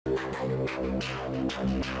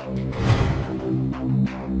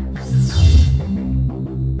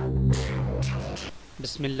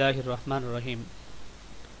বিসমিল্লাহির রহমানির রহিম।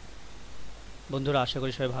 বন্ধুরা, আশা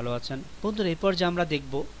করি সবাই ভালো আছেন। বন্ধুরা, এরপর যে আমরা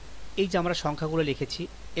দেখব, এই যে আমরা সংখ্যাগুলো লিখেছি,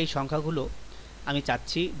 এই সংখ্যাগুলো আমি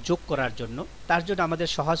চাচ্ছি যোগ করার জন্য। তার জন্য আমাদের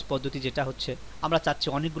সহজ পদ্ধতি যেটা হচ্ছে, আমরা চাচ্ছি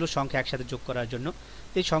অনেকগুলো সংখ্যা একসাথে যোগ করার জন্য।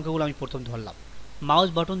 এই সংখ্যাগুলো আমি প্রথম ধরলাম, মাউস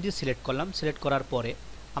বাটন দিয়ে সিলেক্ট করলাম। সিলেক্ট করার পরে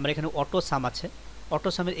আমরা এখানে অটো সাম আছে, অটো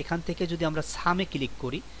সামের এখান থেকে যদি আমরা সামে ক্লিক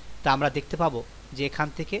করি, তা আমরা দেখতে পাবো যে এখান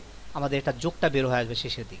থেকে আমাদের এটা যোগটা বের হয়ে আসবে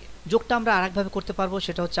শেষের দিকে। যোগটা আমরা আরেকভাবে করতে পারবো,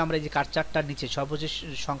 সেটা হচ্ছে আমরা এই যে কার্সারটার নিচে সর্বোচ্চ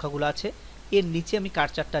সংখ্যাগুলো আছে, এর নিচে আমি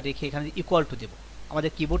কার্সারটা রেখে এখানে ইকুয়াল টু দেবো।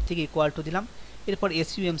 আমাদের কিবোর্ড থেকে ইকুয়াল টু দিলাম, এরপর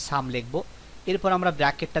এসইউএম সাম লিখবো, এরপর আমরা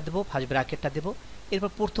ব্র্যাকেটটা দেবো, ফার্স্ট ব্র্যাকেটটা দেবো। এরপর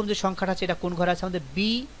প্রথম যে সংখ্যাটা আছে এটা কোন ঘরে আছে? আমাদের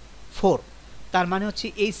B4। তার মানে হচ্ছে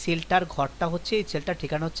এই সেলটার ঘরটা হচ্ছে, এই সেলটার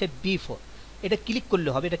ঠিকানা হচ্ছে B4। এটা ক্লিক করলে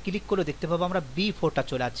হবে, এটা ক্লিক করলে দেখতে পাবো আমরা B4টা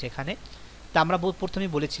চলে আসছে এখানে। তা আমরা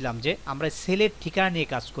প্রথমেই বলেছিলাম যে আমরা সেলের ঠিকানা নিয়ে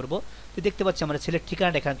কাজ করব, তো দেখতে পাচ্ছি আমরা সেলের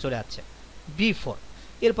ঠিকানাটা এখানে চলে আসছে B4।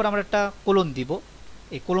 এরপর আমরা একটা কোলন দিব,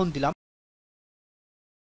 এই কোলন দিলাম।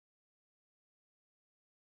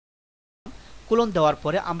 কোলন দেওয়ার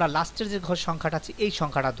পরে আমরা লাস্টের যে ঘর সংখ্যাটা আছে এই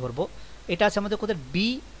সংখ্যাটা ধরবো। এটা আছে আমাদের কোথায়?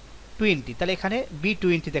 B20। তাহলে এখানে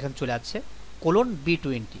B20 দেখেন চলে আসছে, colon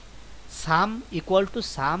B20, some equal to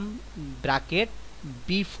some bracket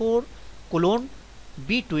B4 colon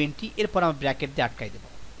B20। এরপর আমরা ব্র্যাকেট দিয়ে আটকাই দেবো।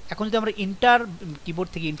 এখন যদি আমরা ইন্টার, কিবোর্ড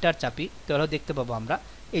থেকে ইন্টার চাপি, তাহলে দেখতে পাবো আমরা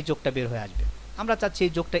এই যোগটা বের হয়ে আসবে। আমরা চাচ্ছি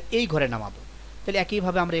এই যোগটা এই ঘরে নামাবো। তাহলে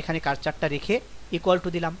একইভাবে আমরা এখানে কার্সারটা রেখে ইকুয়াল টু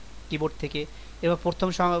দিলাম কিবোর্ড থেকে। এবার প্রথম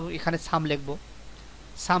এখানে সাম লিখবো,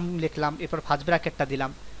 সাম লিখলাম, এরপর ফার্স্ট ব্র্যাকেটটা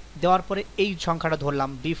দিলাম। দেওয়ার পরে এই সংখ্যাটা ধরলাম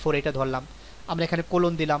B4, এটা ধরলাম। আমরা এখানে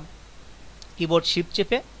কোলন দিলাম, কিবোর্ড শিফট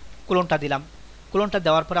চেপে কোলনটা দিলাম। কোলনটা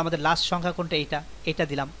দেওয়ার পরে আমাদের লাস্ট সংখ্যা কোনটা? এইটা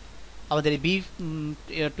দিলাম। আমাদের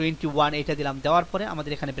B21 এইটা দিলাম। দেওয়ার পরে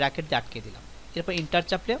আমাদের এখানে ব্র্যাকেট দিয়ে আটকে দিলাম। এরপর ইন্টার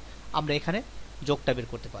চাপলে আমরা এখানে যোগটা বের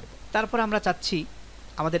করতে পারবো। তারপর আমরা চাচ্ছি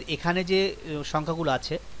আমাদের এখানে যে সংখ্যাগুলো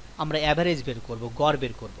আছে আমরা অ্যাভারেজ বের করব, গড়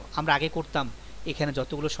বের করব। আমরা আগে করতাম এখানে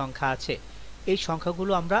যতগুলো সংখ্যা আছে এই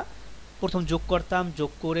সংখ্যাগুলো আমরা প্রথম যোগ করতাম,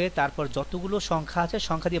 যোগ করে তারপর যতগুলো সংখ্যা আছে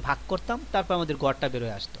সংখ্যা দিয়ে ভাগ করতাম, তারপর আমাদের গড়টা বের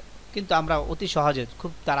হয়ে আসতো। কিন্তু আমরা অতি সহজে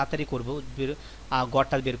খুব তাড়াতাড়ি করব,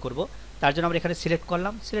 গড়টা বের করব। তার জন্য আমরা এখানে সিলেক্ট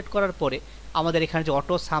করলাম। সিলেক্ট করার পরে আমাদের এখানে যে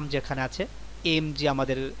অটো সাম যেখানে আছে, এম যে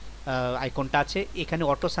আমাদের আইকনটা আছে, এখানে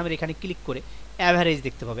অটো সামের এখানে ক্লিক করে অ্যাভারেজ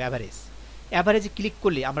দেখতে পাবো। অ্যাভারেজে ক্লিক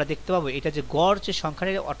করলে আমরা দেখতে পাবো এটা যে গড় যে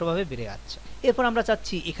সংখ্যাটা অটোভাবে বেড়ে যাচ্ছে। এরপর আমরা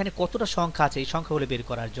চাচ্ছি এখানে কতটা সংখ্যা আছে এই সংখ্যাগুলো বের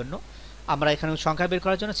করার জন্য। আমরা এখানে সংখ্যা বের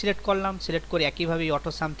করার জন্য সিলেক্ট করলাম। সিলেক্ট করে একইভাবে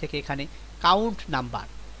অটো সাম থেকে এখানে কাউন্ট নাম্বার,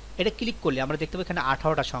 এটা ক্লিক করলে আমরা দেখতে পাবো এখানে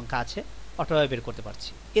 18টা সংখ্যা আছে, অটোভাবে বের করতে পারছি।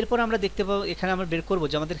 এরপর আমরা দেখতে পাবো এখানে আমরা বের করবো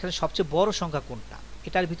যে আমাদের এখানে সবচেয়ে বড় সংখ্যা কোনটা।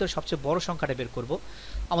 এটার ভিতর সবচেয়ে বড় সংখ্যাটা বের করব।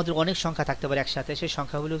 আমাদের অনেক সংখ্যা থাকতে পারে একসাথে, সেই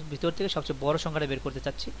সংখ্যাগুলোর ভিতর থেকে সবচেয়ে বড় সংখ্যাটা বের করতে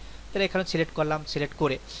চাচ্ছি। তাহলে এখানে সিলেক্ট করলাম। সিলেক্ট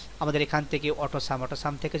করে আমাদের এখান থেকে অটো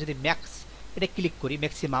সাম থেকে যদি ম্যাক্স এটা ক্লিক করি,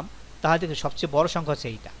 ম্যাক্সিমাম, তাহলে দেখুন সবচেয়ে বড় সংখ্যা হচ্ছে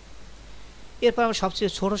এইটা। এরপর আমরা সবচেয়ে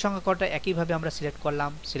ছোট সংখ্যা কটা একইভাবে আমরা সিলেক্ট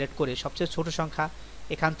করলাম। সিলেক্ট করে সবচেয়ে ছোট সংখ্যা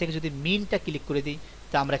এখান থেকে যদি মিনটা ক্লিক করে দিই,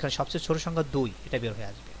 তা আমরা এখানে সবচেয়ে ছোট সংখ্যা 2 এটা বের হয়ে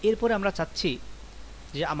আসবে। এরপরে আমরা চাচ্ছি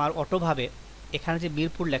যে আমার অটোভাবে এখানে যে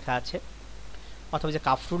মিরপুর লেখা আছে অথবা যে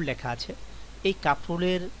কাফরুল লেখা আছে, এই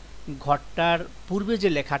কাফরুলের ঘরটার পূর্বে যে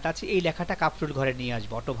লেখাটা আছে এই লেখাটা কাফরুল ঘরে নিয়ে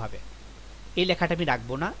আসবো অটোভাবে। এই লেখাটা আমি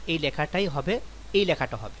রাখবো না, এই লেখাটাই হবে, এই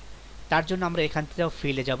লেখাটা হবে। তার জন্য আমরা এখান থেকে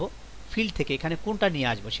ফিল্ডে যাব, ফিল্ড থেকে এখানে কোনটা নিয়ে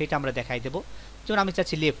আসবো সেটা আমরা দেখাই দেবো। যেমন আমি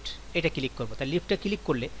চাচ্ছি লেফট, এটা ক্লিক করবো। তাই লেফটে ক্লিক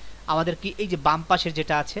করলে আমাদের কি এই যে বাম পাশের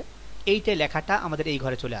যেটা আছে এইটাই লেখাটা আমাদের এই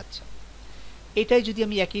ঘরে চলে আসছে। এটাই যদি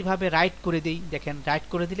আমি একইভাবে রাইট করে দিই, দেখেন রাইট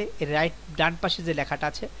করে দিলে এর রাইট ডান পাশে যে লেখাটা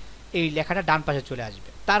আছে এই লেখাটা ডান পাশে চলে আসবে।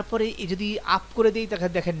 তারপরে এই যদি আপ করে দিই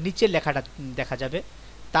দেখেন নিচের লেখাটা দেখা যাবে।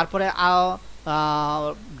 তারপরে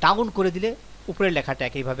ডাউন করে দিলে উপরের লেখাটা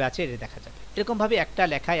একইভাবে আছে এটা দেখা যাবে। এরকমভাবে একটা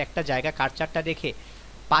লেখায় একটা জায়গা কার্সারটা রেখে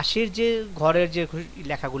পাশের যে ঘরের যে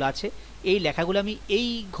লেখাগুলো আছে এই লেখাগুলো আমি এই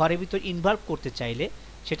ঘরের ভিতর ইনভলভ করতে চাইলে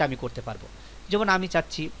সেটা আমি করতে পারবো। যেমন আমি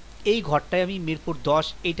চাচ্ছি এই ঘরটায় আমি মিরপুর 10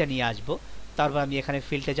 এইটা নিয়ে আসবো। তারপর আমি এখানে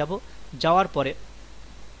ফিল্ডে যাব, যাওয়ার পরে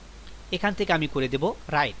এখান থেকে আমি করে দেব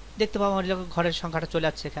রাইট। দেখতে পাবো আমার ঘরের সংখ্যাটা চলে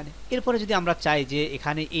যাচ্ছে এখানে। এরপরে যদি আমরা চাই যে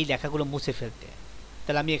এখানে এই লেখাগুলো মুছে ফেলতে,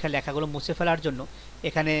 তাহলে আমি এখানে লেখাগুলো মুছে ফেলার জন্য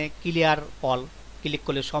এখানে ক্লিয়ার অল ক্লিক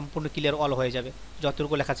করলে সম্পূর্ণ ক্লিয়ার অল হয়ে যাবে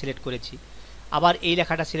যতটুকু লেখা সিলেক্ট করেছি। আবার এই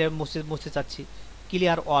লেখাটা মুছতে চাচ্ছি,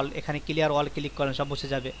 ক্লিয়ার অল, এখানে ক্লিয়ার অল ক্লিক করলে সব মুছে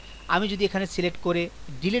যাবে। আমি যদি এখানে সিলেক্ট করে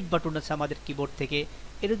ডিলিট বাটন আছে আমাদের কিবোর্ড থেকে,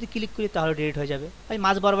 এটা যদি ক্লিক করি তাহলে ডিলিট হয়ে যাবে। আমি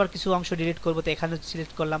মাঝ বরাবর কিছু অংশ ডিলিট করবো, তো এখানে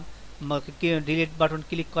সিলেক্ট করলাম, ডিলিট বাটন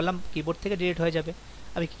ক্লিক করলাম, কিবোর্ড থেকে ডিলিট হয়ে যাবে।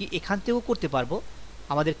 আমি কি এখান থেকেও করতে পারবো,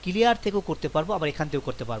 আমাদের ক্লিয়ার থেকেও করতে পারবো, আবার এখান থেকেও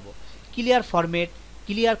করতে পারবো। Clear format,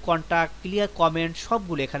 clear contact, clear comment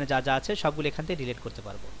সবগুলো এখানে যা যা আছে সবগুলো এখান থেকে ডিলিট করতে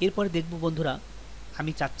পারবো। এরপরে দেখব বন্ধুরা,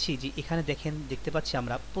 আমি চাচ্ছি যে এখানে দেখতে পাচ্ছি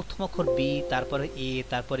আমরা প্রথম অক্ষর বি, তারপরে এ,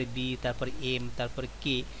 তারপরে বি, তারপরে এম, তারপরে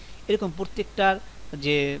কে, এরকম প্রত্যেকটার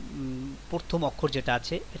যে প্রথম অক্ষর যেটা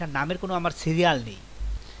আছে এটা নামের কোনো আমার সিরিয়াল নেই।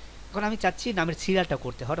 এখন আমি চাচ্ছি নামের সিরিয়ালটা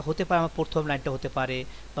করতে, হতে পারে আমার প্রথম লাইনটা হতে পারে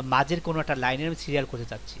বা মাঝের কোনো একটা লাইনের আমি সিরিয়াল করতে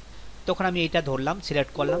চাচ্ছি। তখন আমি এটা ধরলাম,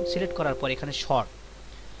 সিলেক্ট করলাম, সিলেক্ট করার পর এখানে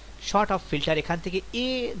শর্ট অফ ফিল্টার, এখান থেকে এ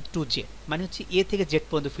টু জেড, মানে হচ্ছে এ থেকে জেড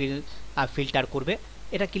পর্যন্ত ফিল্টার করবে,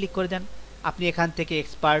 এটা ক্লিক করে দেন। আপনি এখান থেকে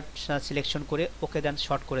এক্সপার্ট সিলেকশন করে ওকে দেন,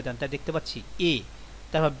 শর্ট করে দেন। তাই দেখতে পাচ্ছি এ,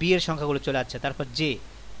 তারপর বি এর সংখ্যাগুলো চলে যাচ্ছে, তারপর জে,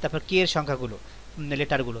 তারপর কে এর সংখ্যাগুলো,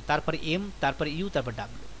 লেটারগুলো, তারপর এম, তারপর ইউ, তারপর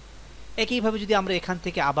ডাব্লিউ। একইভাবে যদি আমরা এখান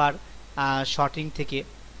থেকে আবার শর্টিং থেকে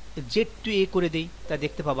জেড টু এ করে দেই, তা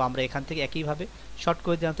দেখতে পাবো আমরা এখান থেকে একইভাবে শর্ট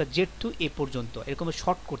করে দিলাম, তা জেড টু এ পর্যন্ত এরকম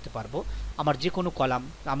শর্ট করতে পারবো। আমার যে কোনো কলাম,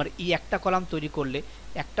 আমার এই একটা কলাম তৈরি করলে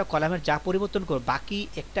একটা কলামের যা পরিবর্তন করবো, বাকি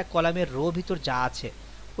একটা কলামের রো ভিতর যা আছে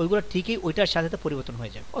ওইগুলো ঠিকই ওইটার সাথে পরিবর্তন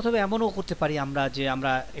হয়ে যাবে। অথবা এমনও করতে পারি আমরা যে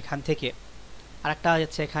আমরা এখান থেকে আরেকটা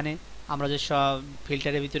হচ্ছে, এখানে আমরা যে সব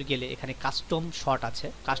ফিল্টারের ভিতর গেলে এখানে কাস্টম শর্ট আছে,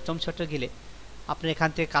 কাস্টম শর্টে গেলে আপনি এখান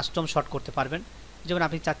থেকে কাস্টম শর্ট করতে পারবেন। যেমন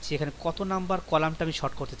আপনি চাচ্ছি এখানে কত নাম্বার কলামটা আমি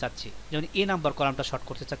শর্ট করতে চাচ্ছি, যেমন এ নাম্বার কলামটা শর্ট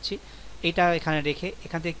করতে চাচ্ছি, এটা এখানে রেখে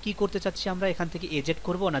এখান থেকে কী করতে চাচ্ছি আমরা, এখান থেকে এ জেড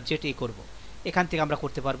করবো না জেড এ করবো, এখান থেকে আমরা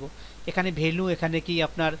করতে পারবো। এখানে ভ্যালু, এখানে কি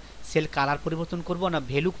আপনার সেল কালার পরিবর্তন করব না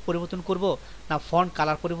ভ্যালু পরিবর্তন করব না ফন্ট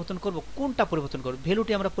কালার পরিবর্তন করব, কোনটা পরিবর্তন করব,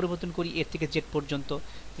 ভ্যালুটি আমরা পরিবর্তন করি এর থেকে জেড পর্যন্ত।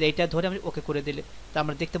 এইটা ধরে আমি ওকে করে দিলে তা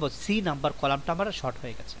আমরা দেখতে পাবো সি নাম্বার কলামটা আমার শর্ট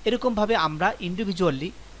হয়ে গেছে। এরকমভাবে আমরা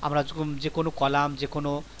ইন্ডিভিজুয়ালি আমরা যে কোনো কলাম, যে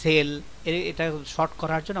কোনো সেল এটা শর্ট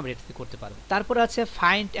করার জন্য আমরা এটাতে করতে পারবো। তারপরে আছে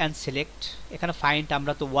ফাইন্ড অ্যান্ড সিলেক্ট। এখানে ফাইন্ড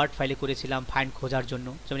আমরা তো ওয়ার্ড ফাইলে করেছিলাম ফাইন্ড খোঁজার জন্য,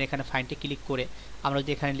 যেমন এখানে ফাইন্ডে ক্লিক করে আমরা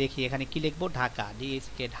যদি এখানে লিখি, এখানে কি লিখবো, ঢাকা,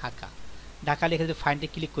 ডিএসকে ঢাকা, ঢাকা লিখে যদি ফাইন্ডে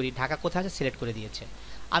ক্লিক করি, ঢাকা কোথায় আছে সিলেক্ট করে দিয়েছে।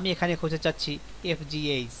 আমি এখানে খুঁজতে চাচ্ছি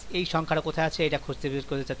FGH, এই সংখ্যাটা কোথায় আছে এটা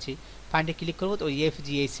খুঁজতে চাচ্ছি, ফাইন্ডে ক্লিক করবো তো ওই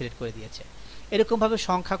FGH সিলেক্ট করে দিয়েছে। এরকমভাবে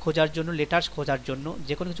সংখ্যা খোঁজার জন্য, লেটার্স খোঁজার জন্য,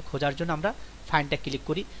 যে কোনো কিছু খোঁজার জন্য আমরা ফাইন্ডটা ক্লিক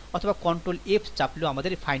করি, অথবা কন্ট্রোল F চাপলেও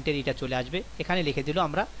আমাদের ফাইন্ডের এটা চলে আসবে, এখানে লিখে দিলেও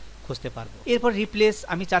আমরা খুঁজতে পারবো। এরপর রিপ্লেস,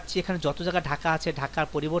 আমি চাচ্ছি এখানে যত জায়গা ঢাকা আছে ঢাকার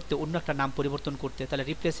পরিবর্তে অন্য একটা নাম পরিবর্তন করতে, তাহলে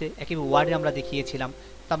রিপ্লেসে একেবারে ওয়ার্ডে আমরা দেখিয়েছিলাম,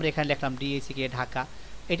 তো আমরা এখানে লিখলাম ডিএসকে ঢাকা,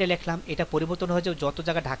 এটা লিখলাম, এটা পরিবর্তন হয়ে যাবে, যত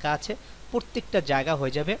জায়গা ঢাকা আছে প্রত্যেকটা জায়গা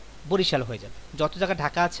হয়ে যাবে বরিশাল হয়ে যাবে, যত জায়গা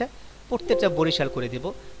ঢাকা আছে প্রত্যেকটা বরিশাল করে দেব।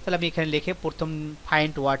 তাহলে আমি এখানে লিখে প্রথম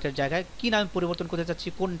ফাইন্ড ওয়ার্ডের জায়গায় কী নামে পরিবর্তন করতে চাচ্ছি,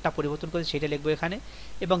 কোনটা পরিবর্তন করতে সেটা লিখবো এখানে,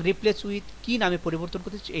 এবং রিপ্লেস উইথ কী নামে পরিবর্তন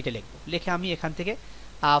করতে চাচ্ছি এটা লিখবো। লিখে আমি এখান থেকে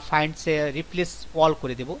ফাইন্ডসে রিপ্লেস অল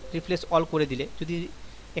করে দেব। রিপ্লেস অল করে দিলে যদি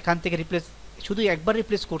এখান থেকে রিপ্লেস শুধু একবার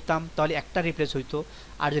রিপ্লেস করতাম তাহলে একটা রিপ্লেস হইতো,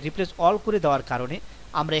 আর রিপ্লেস অল করে দেওয়ার কারণে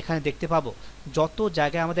আমরা এখানে দেখতে পাবো যত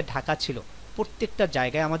জায়গায় আমাদের ঢাকা ছিল প্রত্যেকটা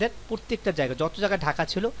জায়গায় যত জায়গায় ঢাকা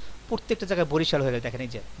ছিল প্রত্যেকটা জায়গায় বরিশাল হয়ে গেছে। দেখেন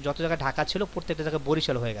এই যে যত জায়গায় ঢাকা ছিল প্রত্যেকটা জায়গায়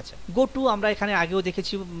বরিশাল হয়ে গেছে। গো টু আমরা এখানে আগেও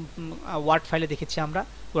দেখেছি, ওয়ার্ড ফাইলে দেখেছি আমরা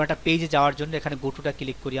কোনো একটা পেজে যাওয়ার জন্য এখানে গো টুটা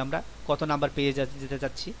ক্লিক করি, আমরা কত নাম্বার পেজে যেতে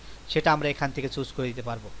চাচ্ছি সেটা আমরা এখান থেকে চুজ করে দিতে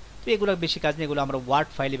পারবো। তো এগুলো বেশি কাজ নেই, এগুলো আমরা ওয়ার্ড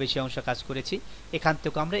ফাইলে বেশি অংশ কাজ করেছি, এখান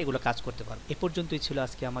থেকেও আমরা এগুলো কাজ করতে পারবো। এ পর্যন্তই ছিল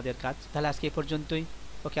আজকে আমাদের কাজ, তাহলে আজকে এ পর্যন্তই।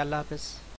 ওকে, আল্লাহ হাফেজ।